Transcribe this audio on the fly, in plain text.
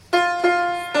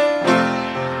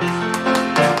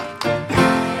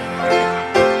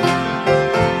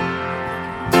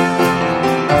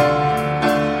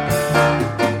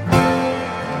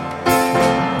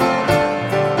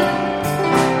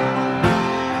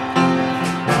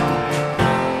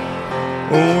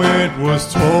Oh, it was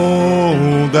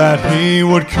told that he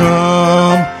would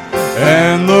come,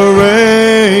 and the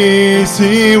race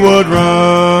he would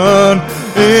run,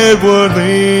 it would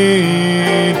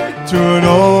lead to an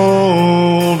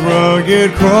old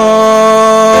rugged cross.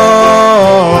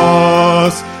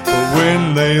 But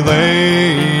when they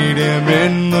laid him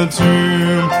in the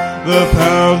tomb, the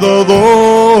power of the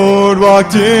Lord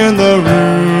walked in the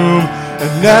room.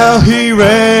 And now he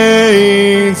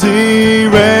reigns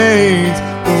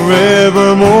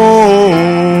forevermore.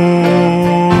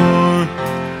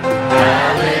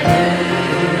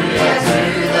 Hallelujah to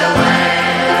the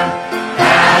Lamb.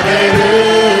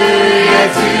 Hallelujah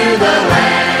to the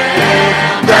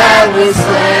Lamb that was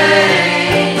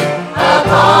slain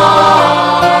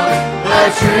upon the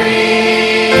tree.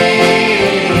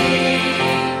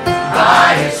 By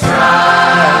his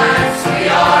stripes we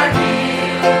are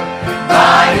healed.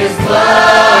 By his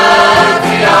blood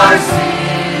we are sealed.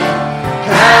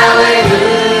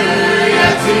 Hallelujah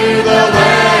to the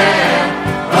Lamb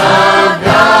of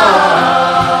God.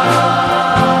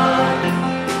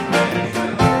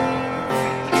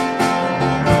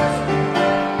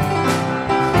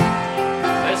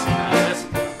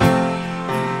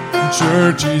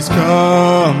 Church, he's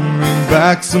coming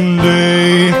back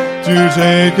someday to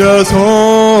take us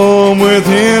home with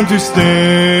him to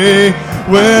stay,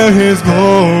 where his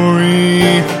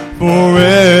glory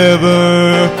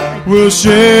forever will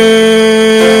share.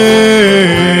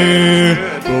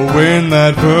 But when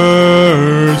that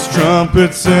first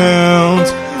trumpet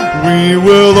sounds, we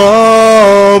will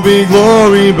all be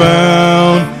glory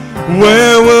bound,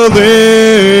 where we'll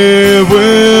live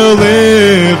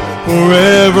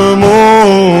forevermore.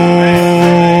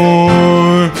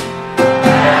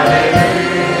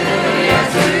 Hallelujah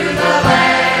to the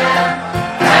Lamb.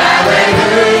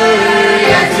 Hallelujah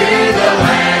to the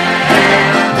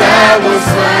Lamb that was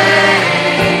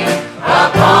slain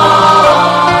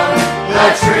upon the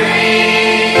tree.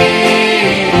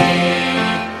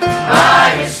 By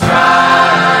his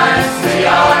stripes we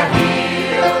are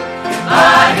healed.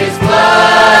 By his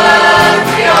blood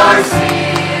we are sealed.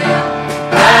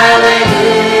 Hallelujah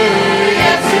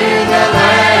to the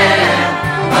Lamb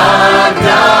of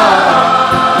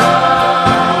God.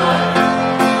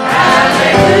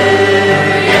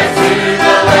 Hallelujah to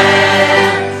the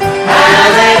Lamb.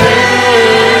 Hallelujah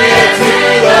to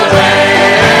the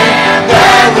Lamb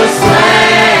that was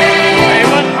slain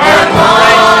upon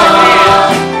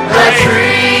the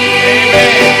tree.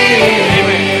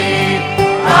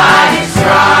 By his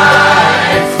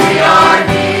stripes we are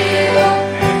healed.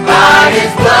 By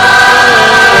his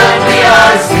blood we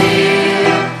are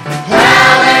sealed.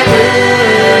 Hallelujah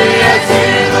to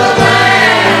the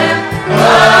Lamb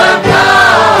of God.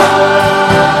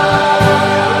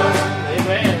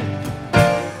 Amen.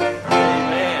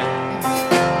 Amen.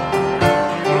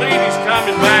 You believe he's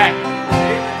coming back?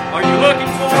 Are you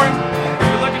looking for him? Are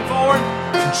you looking for him?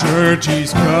 Church,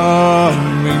 he's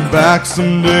coming back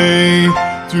someday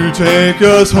to take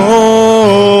us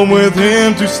home with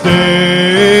him to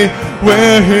stay,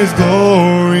 where his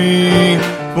glory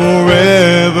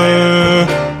forever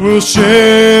will share.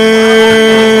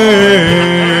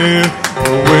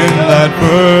 When that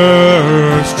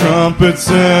first trumpet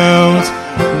sounds,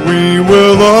 we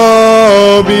will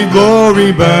all be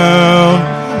glory bound,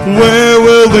 where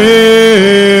we'll live